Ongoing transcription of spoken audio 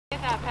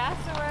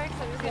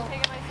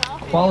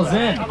Ball is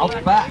in, out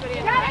the back.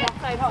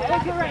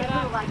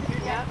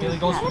 Bailey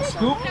goes for the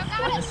scoop,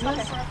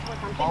 misses.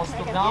 Ball's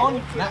still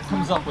down, Matt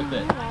comes up with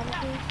it.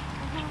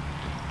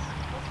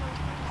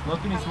 He's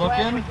looking,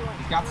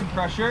 he's got some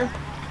pressure.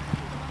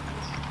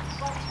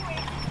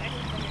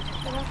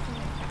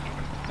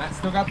 Matt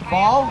still got the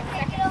ball.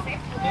 Bailey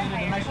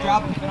did a nice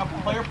job picking up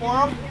the player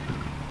for him.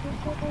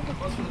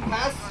 Goes for the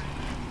pass.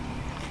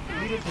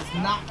 Ada does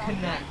not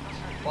connect.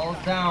 Ball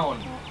is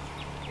down.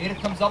 Ada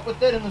comes up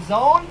with it in the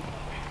zone.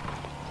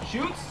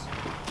 Shoots.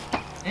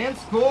 And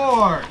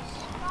scores.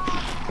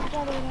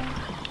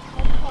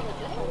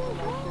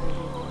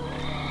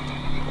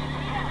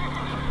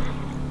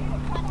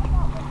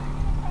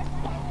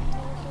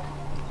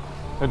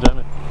 Hey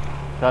Jenny,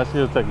 can I ask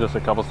you to take just a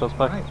couple steps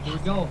back? Alright, here we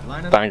go.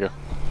 Line up. Thank you.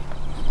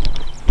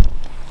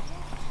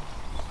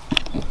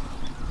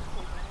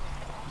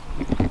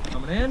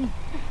 Coming in.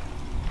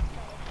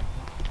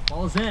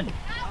 Ball is in.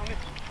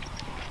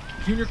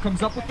 Junior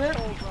comes up with it.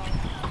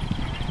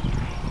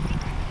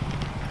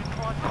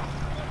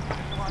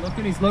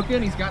 He's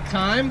looking, he's got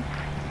time.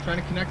 Trying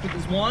to connect with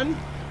his one.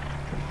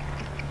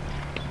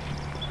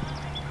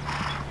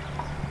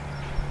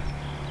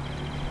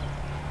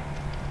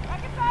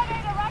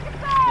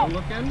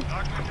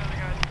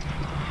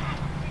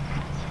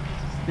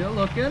 Still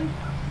looking.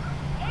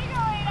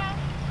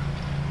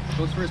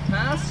 Goes for his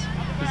pass.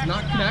 Does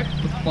not connect,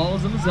 but the ball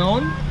is in the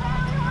zone.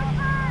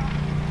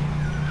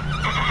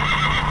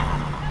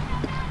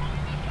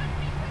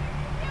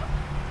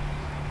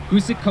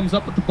 Gusick comes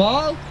up with the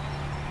ball.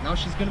 Now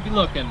she's going to be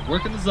looking,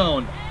 working the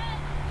zone.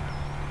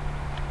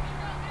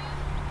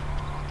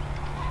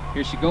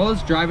 Here she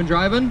goes, driving.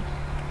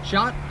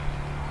 Shot.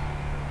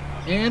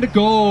 And a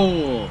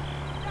goal.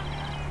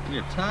 We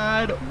are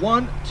tied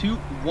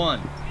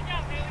 1-1.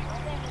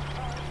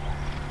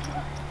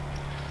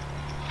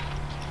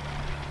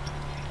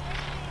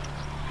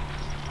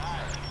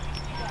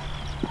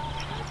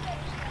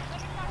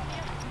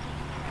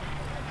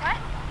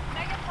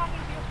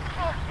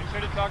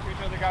 Talk to each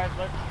other, guys.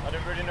 Let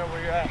everybody know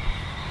where you're at.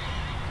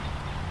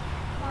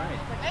 Alright.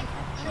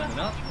 Lining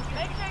up.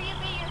 Make sure you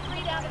beat your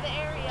three down to the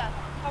area.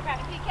 Okay.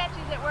 If he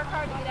catches it, work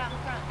hard to get out in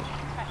front.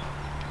 Okay.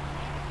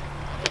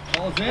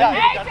 Ball's in.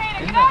 Hey,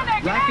 In the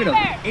racket of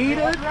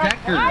Ada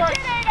Decker. Watch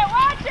it, Ada.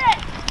 Watch it.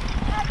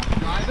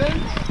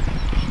 Driving.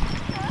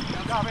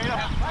 Good job,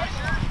 Ada.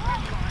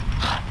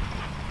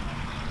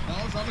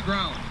 Ball's on the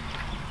ground.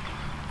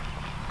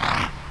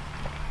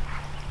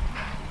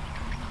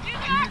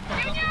 Junior.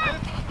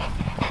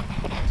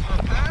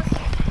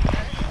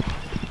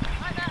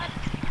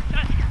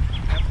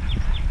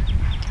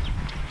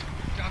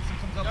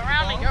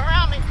 Go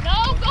around me. No,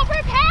 go for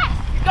a pass.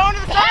 You're going to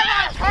the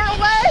sideline. Turn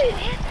away.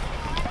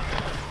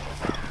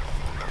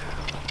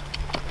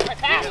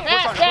 Pass.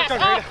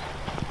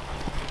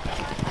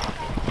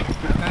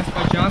 Good pass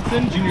by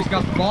Johnson. Junior's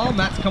got the ball.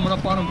 Matt's coming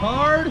up on him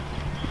hard.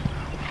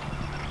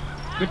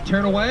 Good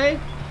turn away.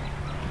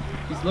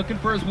 He's looking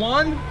for his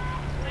one.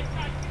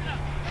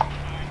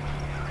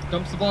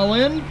 Dumps the ball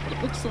in.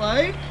 It looks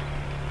like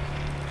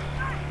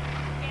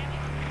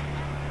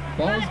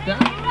ball's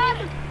down.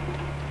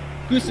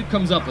 Gusick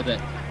comes up with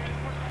it.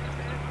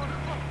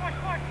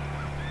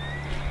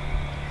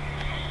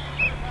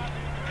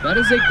 That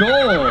is a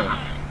goal.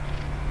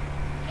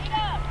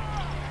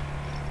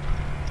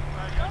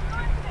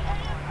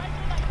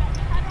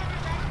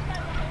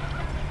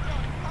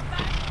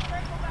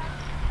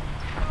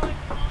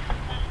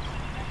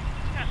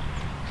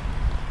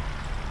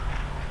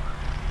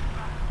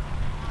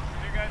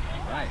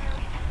 All right,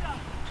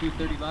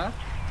 2:30 left.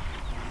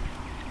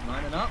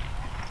 Lining up.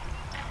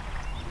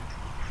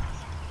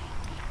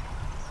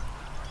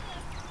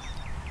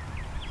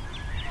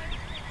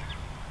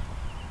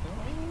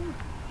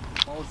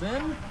 Ball's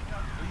in.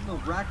 In the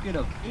racket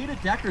of Ada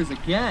Deckers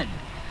again.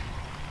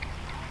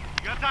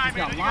 You got time, He's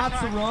got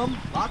lots of room,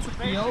 lots of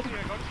field. Go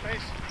to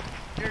space.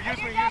 Here, use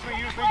me.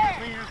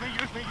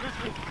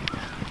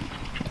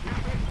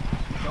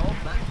 Go,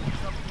 Matt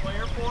picks up the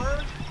player for her.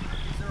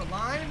 Is there a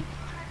line?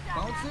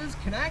 Bounces,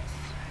 connects,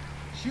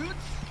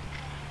 shoots,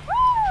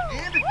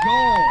 and a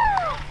goal.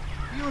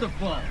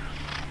 Beautiful.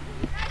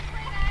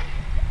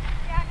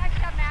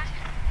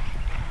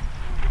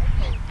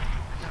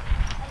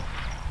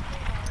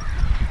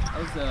 That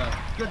was a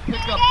good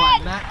pickup by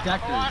Matt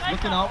Deckers,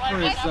 looking out for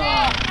his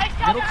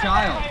middle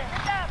child.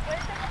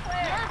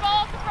 Your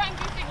ball to front,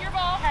 Gusick, your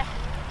ball. All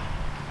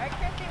right,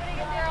 Christy, when you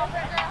get there, over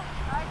it, girl.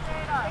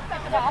 Pick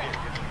up the ball.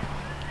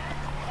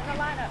 In the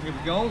lineup. Here we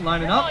go,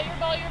 lining up. Your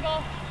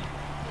ball.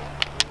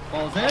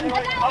 Ball's in.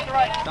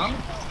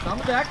 Down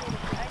the deck.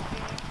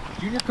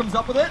 Junior comes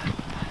up with it.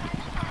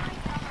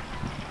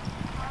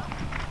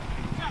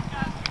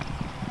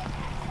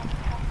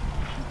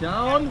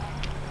 Down.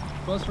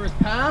 Goes for his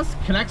pass.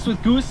 Connects with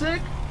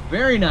Gusick.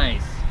 Very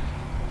nice.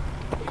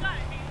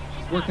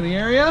 He's working the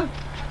area.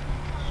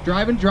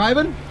 Driving.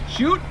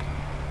 Shoot.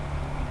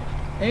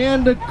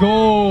 And a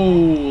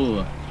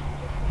goal.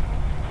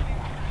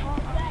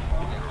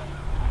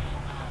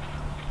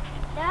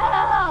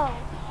 No.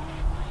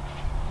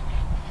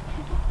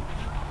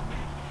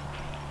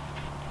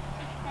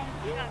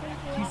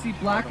 TC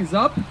Black is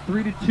up,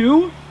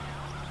 3-2.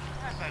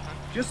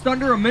 Just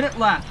under a minute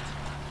left.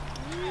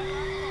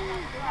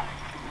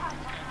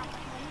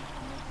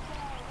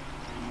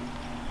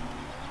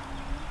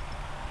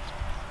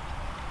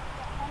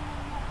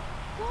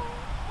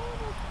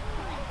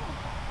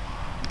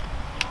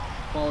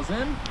 Ball's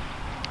in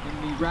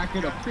the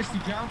racket of Christy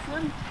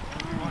Johnson.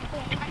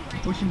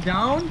 Pushing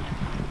down.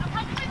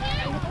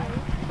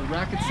 The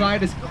racket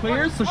side is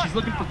clear, so she's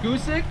looking for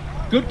Gusick.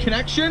 Good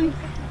connection.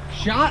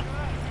 Shot.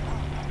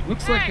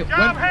 Looks like it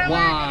went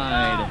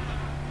wide.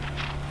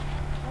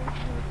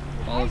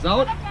 Ball is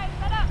out.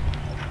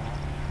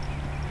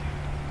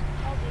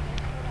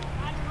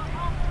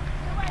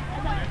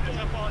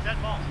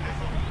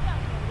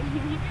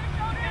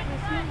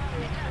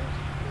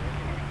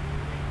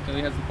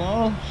 Kelly has the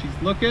ball. She's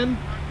looking.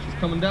 She's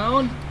coming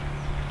down.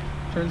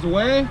 Turns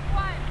away.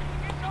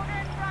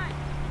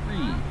 3,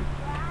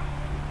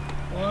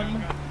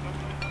 1.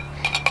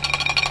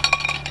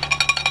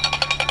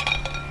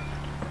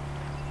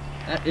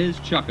 That is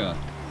Chukka.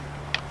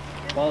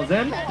 Ball is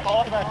in.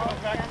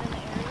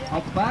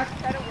 Out the back.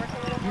 Try to work a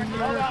little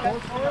more.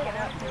 Goes for it. In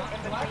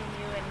between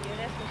you and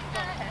Eunice when she's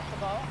gonna pass the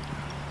ball.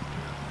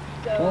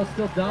 So Ball's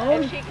still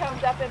down. if she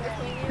comes up in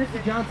between you, Christy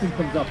Johnson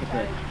comes up with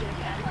it.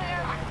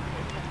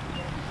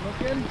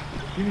 Looking.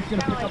 Junior's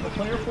gonna pick up a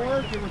player for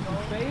her. Give her some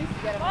space.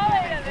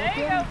 there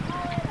you go.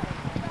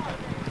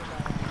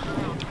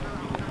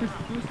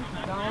 Christy Gusick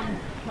is down,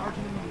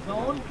 charging into the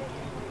zone.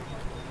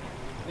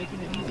 Making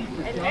it easy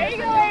for Johnson. There you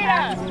go,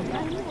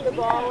 Ada. The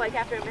ball, like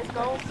after a missed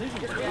goal, just be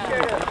sure to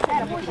pick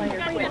up a player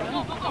quick.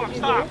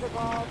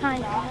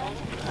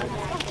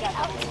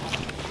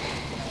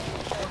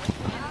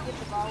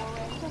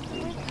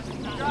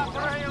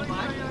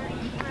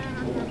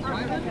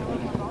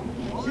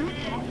 Shoot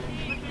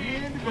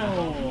and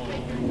goal.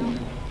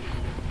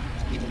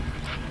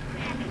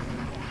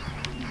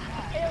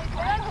 Stay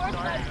on horse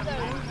side,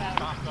 though.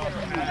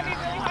 It's going to be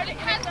really hard to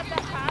catch up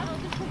that pass.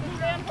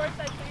 Stay on horse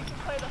side so you can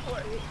play the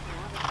horse.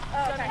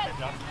 Oh, okay.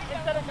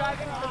 Instead of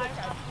driving for the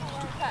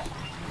catch.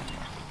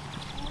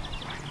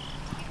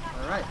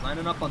 All right,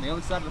 lining up on the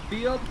other side of the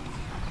field.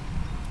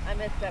 I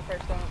missed that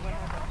first one. What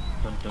happened?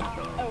 Dun, dun,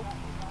 dun. Oh.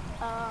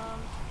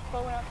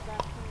 Ball went out to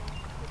that.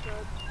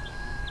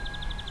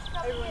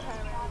 Everyone kind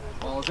of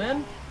Ball's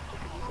in.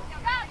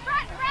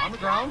 On the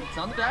ground. It's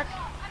on the deck.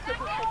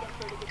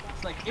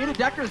 It's like Ada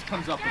Deckers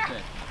comes up with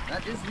it.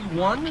 That is the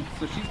 1,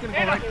 so she's going to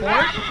go right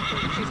for it.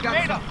 She's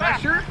got some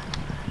pressure.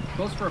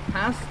 Goes for a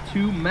pass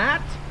to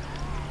Matt.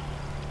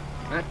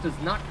 Matt does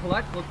not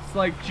collect. Looks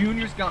like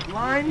Junior's got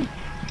line.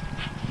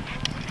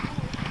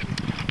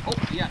 Oh,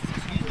 yes,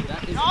 excuse me.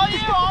 That is all you.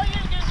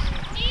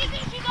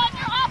 Easy, she's on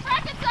your off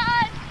racket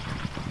side.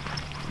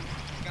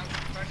 got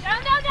some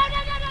pressure. No.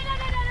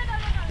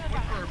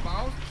 Went for a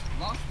bounce.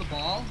 Lost the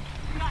ball.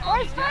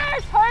 Horse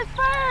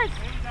first.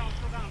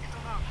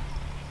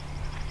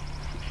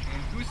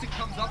 And Gusick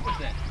comes up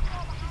with it.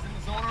 She's in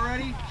the zone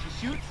already. She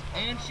shoots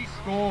and she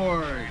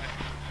scored.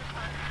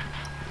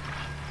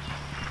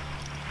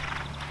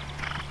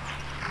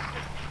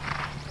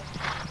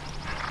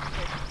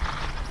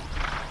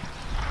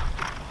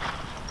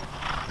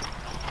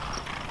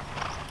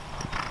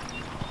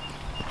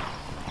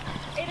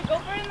 Ada, go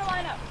for it in the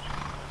lineup.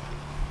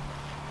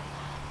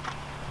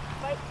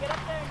 Fight, get up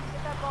there and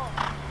get that ball.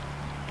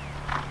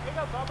 There you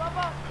go,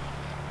 ball.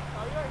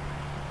 All yours.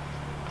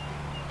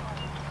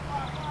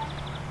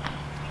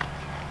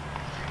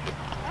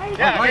 All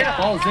right,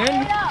 ball's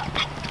in.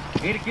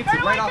 Ada gets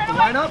it right off the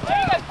lineup. There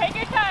you go, take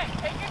your time.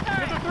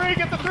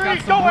 Get the 3,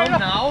 Got some room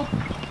now.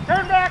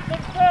 Turn back,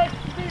 look straight,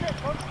 beat it,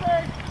 look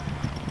straight.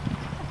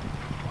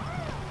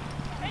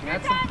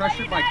 That's some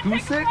pressure by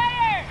Gusick.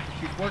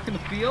 She's working the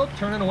field,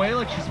 turning away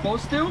like she's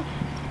supposed to.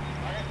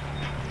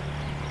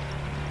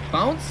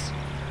 Bounce.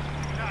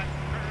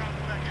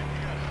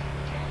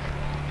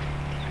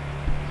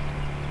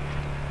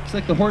 Looks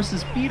like the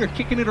horse's feet are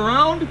kicking it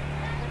around.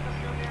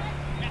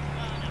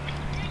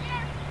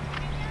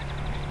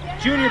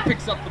 Junior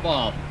picks up the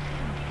ball.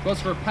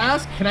 Goes for a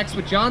pass, connects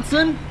with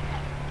Johnson.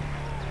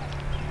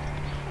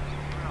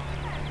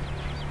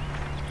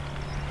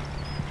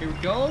 Here we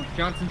go.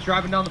 Johnson's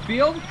driving down the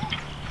field.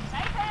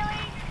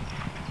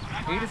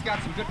 Ada's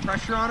got some good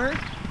pressure on her.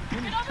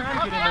 Junior's trying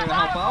to get in there to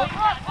help out.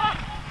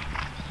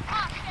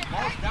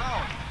 Ball's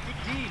down. Good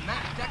D.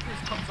 Matt Deckers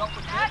comes up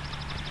with it.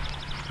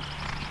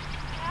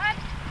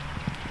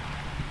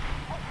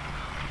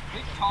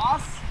 Big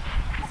toss.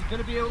 Is he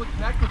going to be able to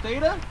connect with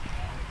Ada?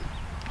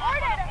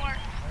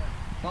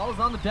 Ball is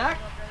on the deck.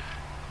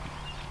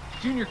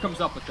 Junior comes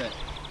up with it.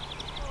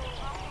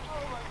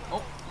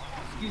 Oh,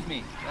 excuse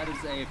me. That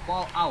is a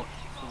ball out.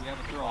 So we have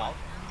a throw out.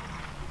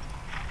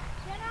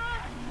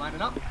 Line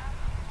it up.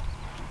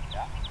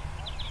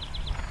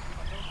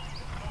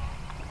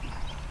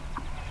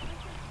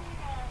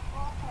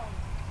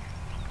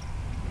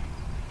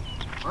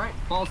 All right,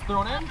 ball's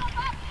thrown in.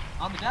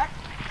 On the deck.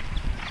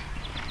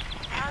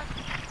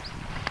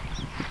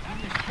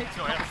 Takes a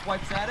couple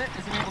swipes at it,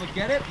 isn't able to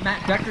get it.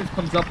 Matt Deckers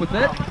comes up with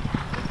it.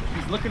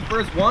 He's looking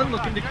for his 1,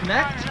 looking to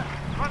connect.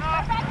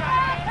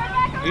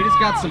 Ada's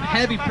got some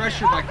heavy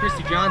pressure by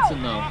Christy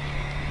Johnson, though.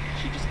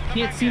 She just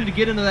can't seem to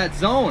get into that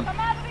zone.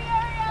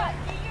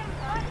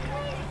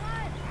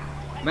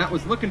 Matt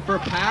was looking for a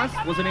pass,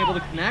 wasn't able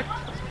to connect.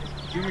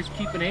 Junior's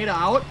keeping Ada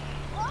out.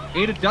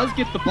 Ada does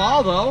get the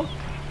ball, though.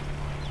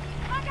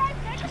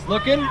 She's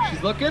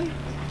looking.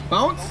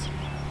 Bounce.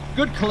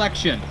 Good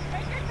collection.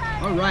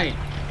 All right.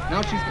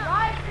 Now she's...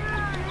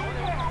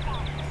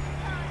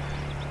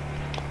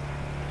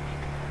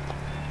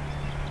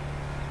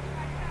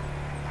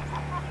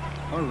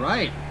 All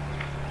right.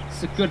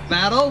 It's a good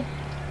battle.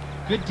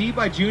 Good D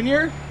by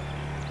Junior.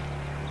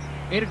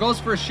 Ada goes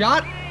for a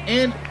shot,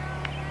 and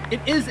it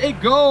is a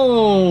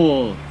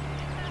goal.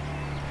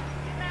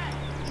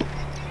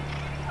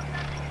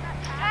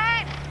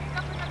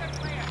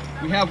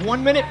 We have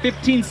 1 minute,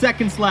 15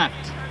 seconds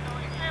left.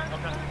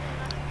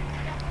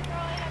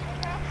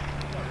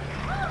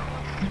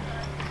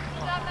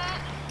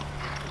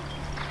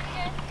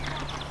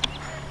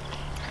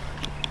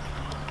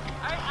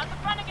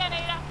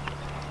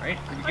 All right,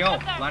 here we go.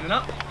 Lining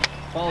up.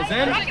 Ball is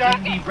in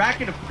the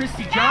racket of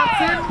Christy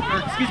Johnson, or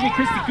excuse me,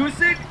 Christy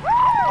Gusick.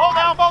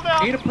 Ball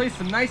down. Ada plays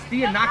some nice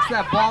D and knocks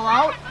that ball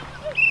out.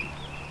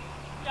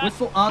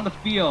 Whistle on the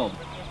field.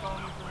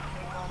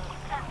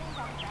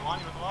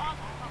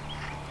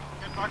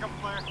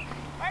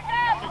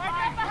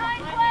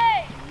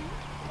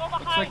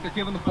 Looks like they're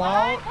giving the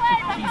ball to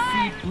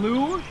TC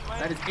Blue.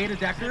 That is Ada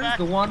Deckers,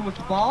 the one with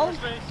the ball.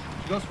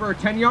 She goes for her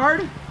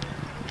 10-yard.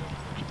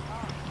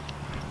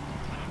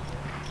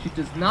 She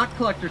does not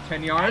collect her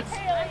 10 yards.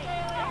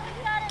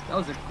 That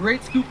was a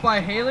great scoop by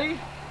Haley.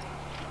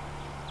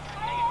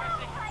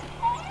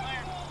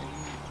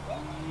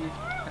 And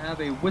we have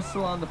a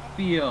whistle on the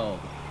field.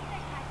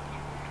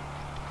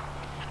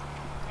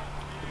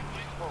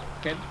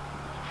 Okay.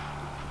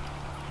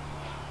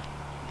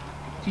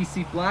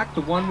 TC Black,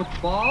 the one with the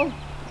ball.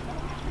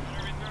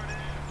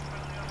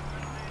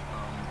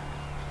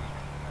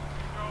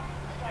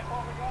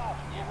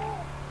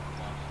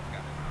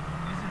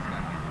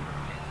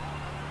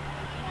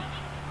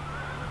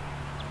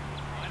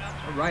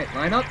 All right,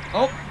 line up.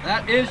 Oh,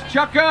 that is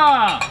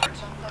Chukka.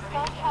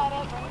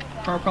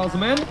 Carl calls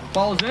him in.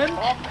 Ball is in.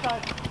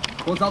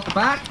 Goes out the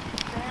back.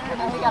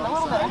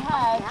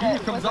 Junior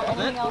comes up with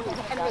it.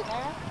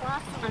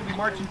 He's going to be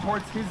marching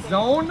towards his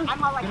zone. He's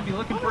going to be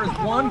looking for his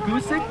one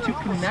Gusick to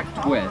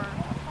connect with.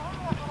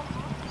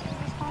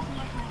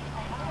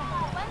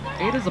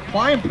 Ada's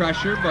applying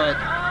pressure, but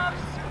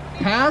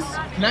pass,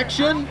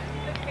 connection,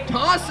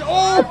 toss.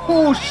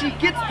 Oh, she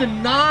gets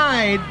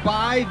denied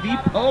by the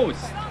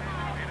post.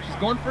 She's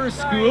going for a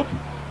scoop.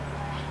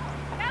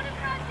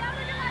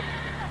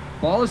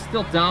 Ball is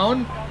still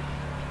down.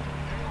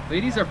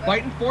 Ladies are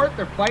fighting for it.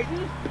 They're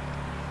fighting.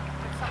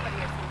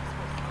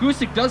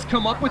 Gusick does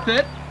come up with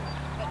it,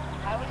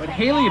 but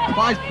Haley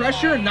applies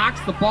pressure and knocks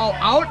the ball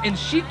out, and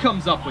she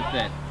comes up with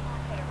it.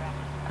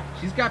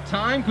 She's got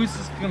time.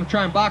 Gusick's going to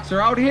try and box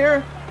her out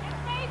here.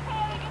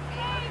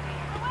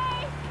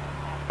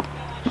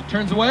 She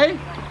turns away.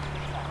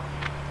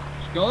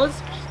 She goes.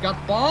 She's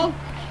got the ball.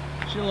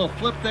 She did a little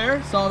flip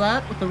there. Saw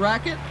that with the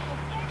racket.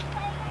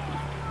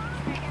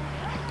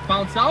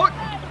 Bounce out,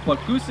 but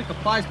Gusick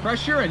applies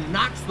pressure and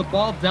knocks the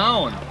ball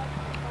down.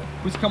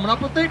 Who's coming up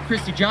with it?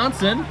 Christy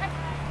Johnson.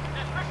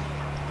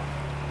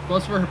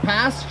 Goes for her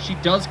pass. She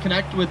does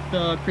connect with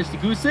Christy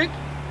Gusick.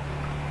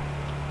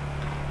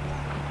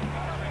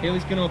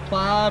 Haley's going to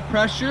apply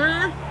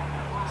pressure.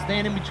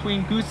 Staying in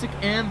between Gusick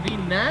and the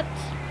net.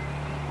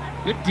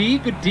 Good D,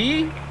 good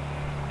D.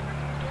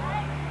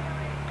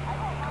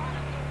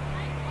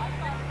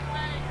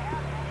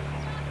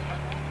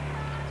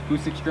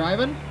 Gusick's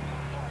driving.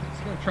 He's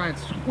going to try and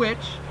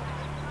switch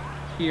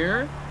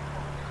here.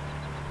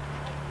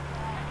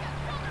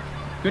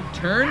 Good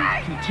turn,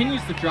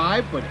 continues the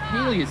drive, but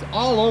Haley is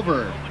all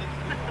over her.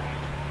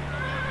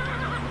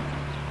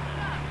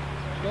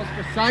 Goes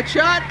for side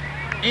shot,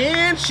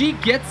 and she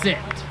gets it.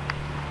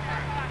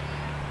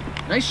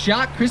 Nice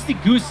shot, Christy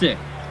Gusick.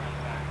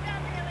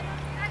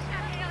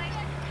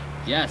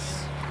 Yes.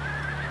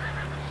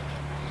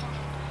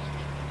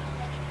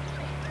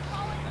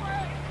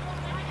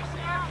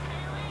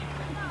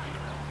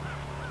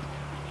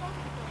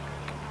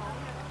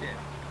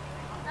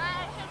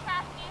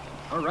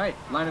 All right,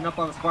 lining up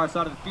on the far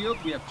side of the field.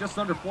 We have just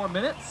under 4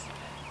 minutes.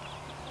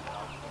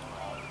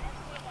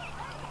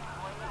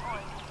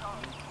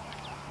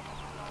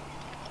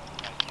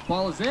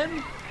 Ball is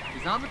in.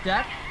 He's on the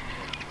deck.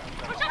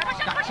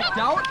 Got kicked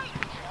out.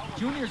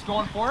 Junior's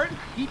going for it.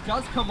 He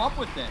does come up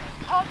with it.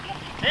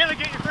 Haley,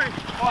 get your free.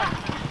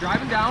 He's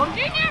driving down.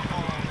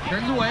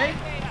 Turns away.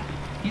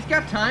 He's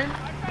got time.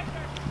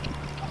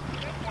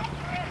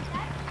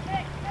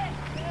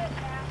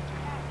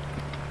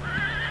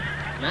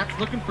 Matt's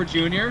looking for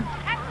Junior,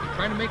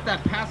 trying to make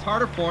that pass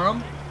harder for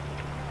him.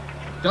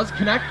 Does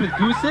connect with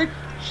Gusick.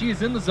 She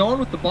is in the zone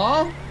with the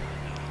ball.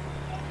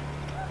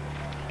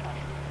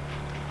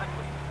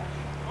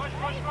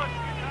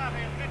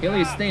 Haley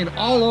is staying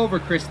all over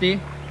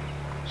Christy.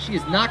 She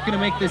is not going to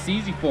make this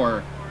easy for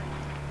her.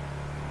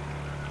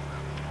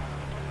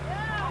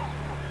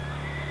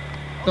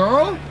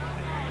 throw.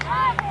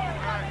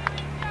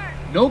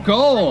 No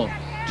goal.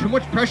 Too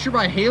much pressure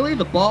by Haley.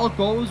 The ball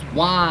goes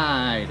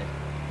wide.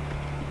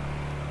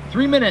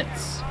 3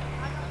 minutes.